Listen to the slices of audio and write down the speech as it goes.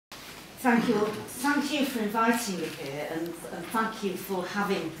Thank you. Thank you for inviting me here, and thank you for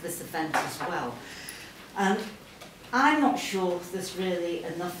having this event as well. I'm not sure there's really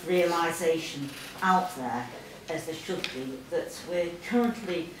enough realisation out there, as there should be, that we're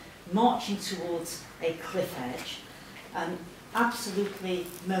currently marching towards a cliff edge, and absolutely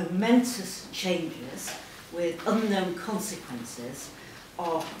momentous changes with unknown consequences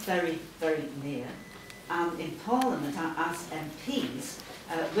are very, very near. And in Parliament, as MPs,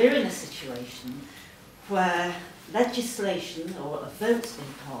 we're in a situation where legislation or a vote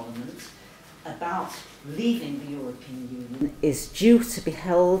in Parliament about leaving the European Union is due to be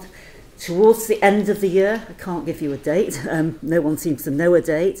held towards the end of the year. I can't give you a date. No one seems to know a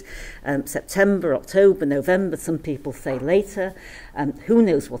date. September, October, November, some people say later. Who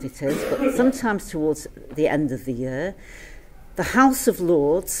knows what it is, but sometimes towards the end of the year. The House of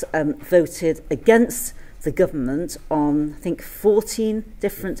Lords voted against the government on, I think, 14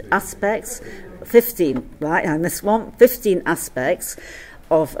 different aspects, 15, right, I missed one, 15 aspects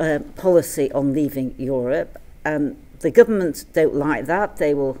of policy on leaving Europe. The government don't like that.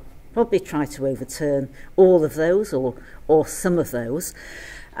 They will probably try to overturn all of those or some of those.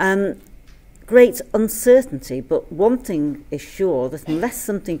 Great uncertainty, but one thing is sure, that unless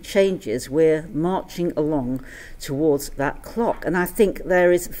something changes, we're marching along towards that clock. And I think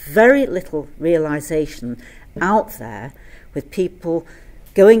there is very little realisation out there, with people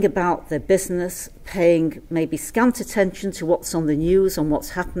going about their business, paying maybe scant attention to what's on the news, on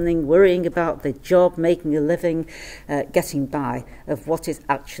what's happening, worrying about their job, making a living, getting by, of what is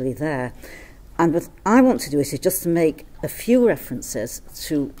actually there. And what I want to do is just to make a few references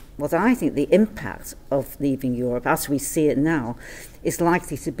to what I think the impact of leaving Europe, as we see it now, is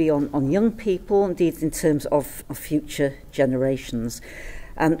likely to be on young people, indeed in terms of future generations.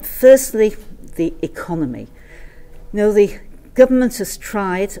 Firstly, the economy. You know, the government has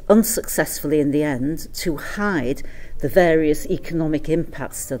tried, unsuccessfully in the end, to hide the various economic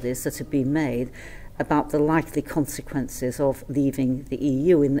impact studies that have been made about the likely consequences of leaving the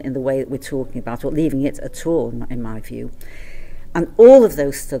EU in the way that we're talking about, or leaving it at all, in my view. And all of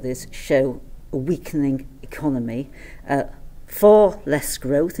those studies show a weakening economy, far less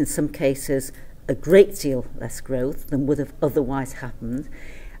growth, in some cases a great deal less growth than would have otherwise happened,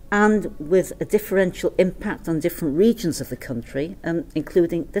 and with a differential impact on different regions of the country,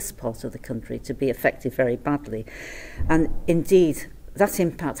 including this part of the country, to be affected very badly. And indeed, that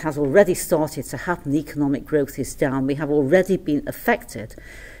impact has already started to happen. Economic growth is down. We have already been affected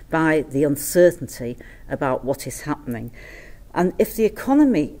by the uncertainty about what is happening. And if the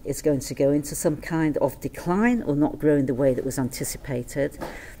economy is going to go into some kind of decline or not growing the way that was anticipated,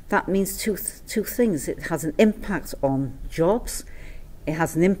 that means two things. It has an impact on jobs, it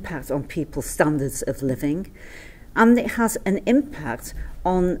has an impact on people's standards of living, and it has an impact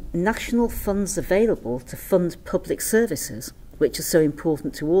on national funds available to fund public services, which is so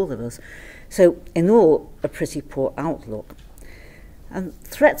important to all of us. So, in all, a pretty poor outlook. And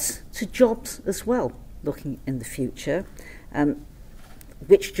threats to jobs as well, looking in the future.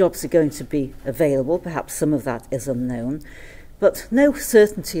 Which jobs are going to be available? Perhaps some of that is unknown. But no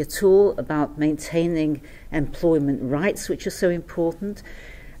certainty at all about maintaining employment rights, which are so important.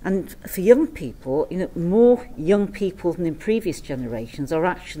 And for young people, you know, more young people than in previous generations are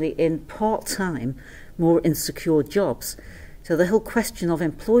actually in part-time, more insecure jobs. So the whole question of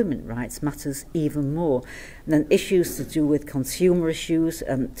employment rights matters even more. And then issues to do with consumer issues,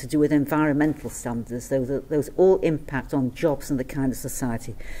 to do with environmental standards, those all impact on jobs and the kind of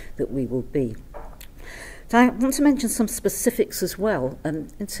society that we will be. So I want to mention some specifics as well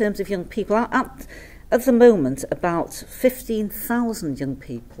in terms of young people. At the moment, about 15,000 young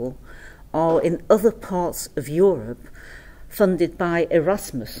people are in other parts of Europe funded by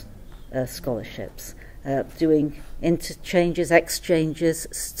Erasmus scholarships, doing interchanges, exchanges,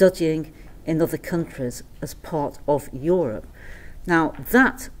 studying in other countries as part of Europe. Now,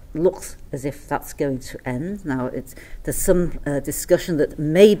 that looks as if that's going to end. Now, there's some discussion that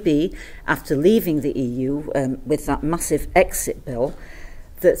maybe after leaving the EU with that massive exit bill,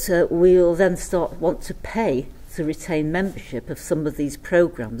 that we'll then want to pay to retain membership of some of these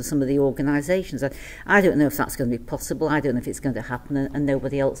programmes and some of the organisations. I don't know if that's going to be possible. I don't know if it's going to happen, and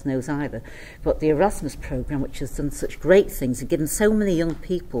nobody else knows either. But the Erasmus programme, which has done such great things and given so many young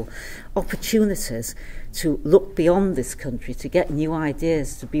people opportunities to look beyond this country, to get new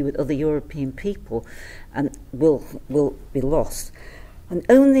ideas, to be with other European people, and will be lost. And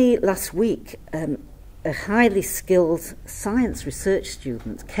only last week, a highly skilled science research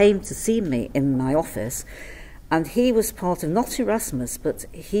student came to see me in my office And he was part of, not Erasmus, but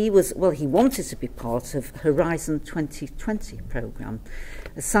he wanted to be part of Horizon 2020 programme,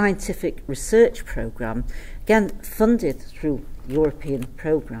 a scientific research programme, again funded through European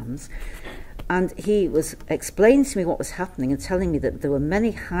programmes. And he was explaining to me what was happening and telling me that there were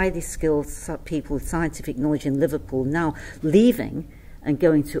many highly skilled people with scientific knowledge in Liverpool now leaving and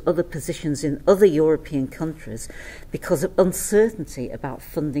going to other positions in other European countries because of uncertainty about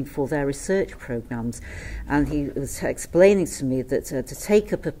funding for their research programmes. And he was explaining to me that to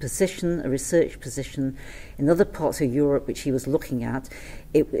take up a research position in other parts of Europe which he was looking at,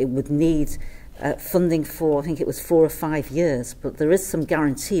 it would need funding for, I think it was 4 or 5 years, but there is some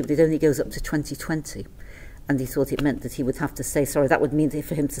guarantee, but it only goes up to 2020. And he thought it meant that he would have to stay. Sorry, that would mean that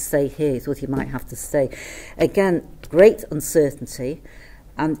for him to stay here. He thought he might have to stay. Again, great uncertainty,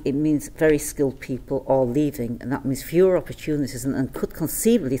 and it means very skilled people are leaving, and that means fewer opportunities and could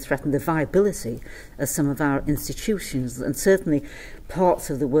conceivably threaten the viability of some of our institutions. And certainly parts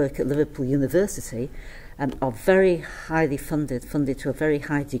of the work at Liverpool University are very highly funded to a very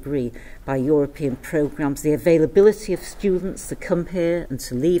high degree by European programmes. The availability of students to come here and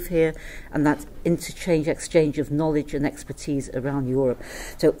to leave here, and that exchange of knowledge and expertise around Europe.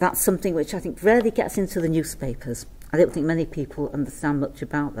 So that's something which I think rarely gets into the newspapers. I don't think many people understand much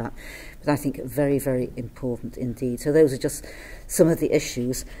about that, but I think very, very important indeed. So those are just some of the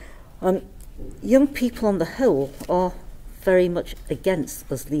issues. Young people on the whole are very much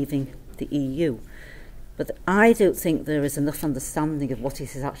against us leaving the EU. But I don't think there is enough understanding of what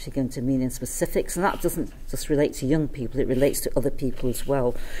it is actually going to mean in specifics, and that doesn't just relate to young people, it relates to other people as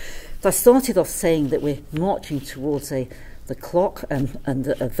well. So I started off saying that we're marching towards the clock and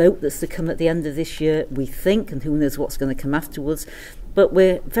a vote that's to come at the end of this year, we think, and who knows what's going to come afterwards. But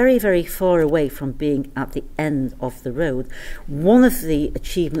we're very, very far away from being at the end of the road. One of the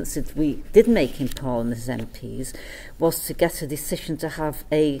achievements that we did make in Parliament as MPs was to get a decision to have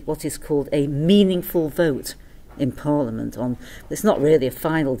what is called a meaningful vote in Parliament on. It's not really a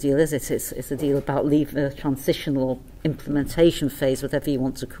final deal, is it? It's a deal about transitional or implementation phase, whatever you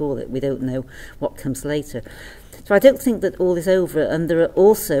want to call it. We don't know what comes later. So I don't think that all is over, and there are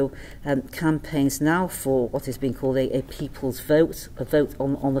also campaigns now for what is being called a people's vote, a vote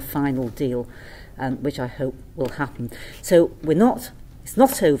on the final deal, which I hope will happen. So it's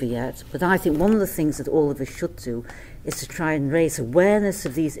not over yet, but I think one of the things that all of us should do is to try and raise awareness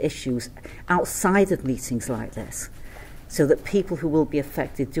of these issues outside of meetings like this, so that people who will be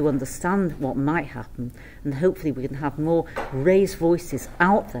affected do understand what might happen, and hopefully we can have more raised voices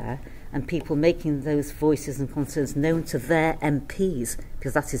out there and people making those voices and concerns known to their MPs,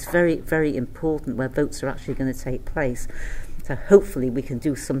 because that is very, very important where votes are actually going to take place. So hopefully we can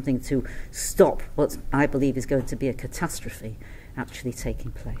do something to stop what I believe is going to be a catastrophe actually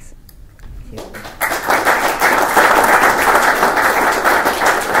taking place. Thank you.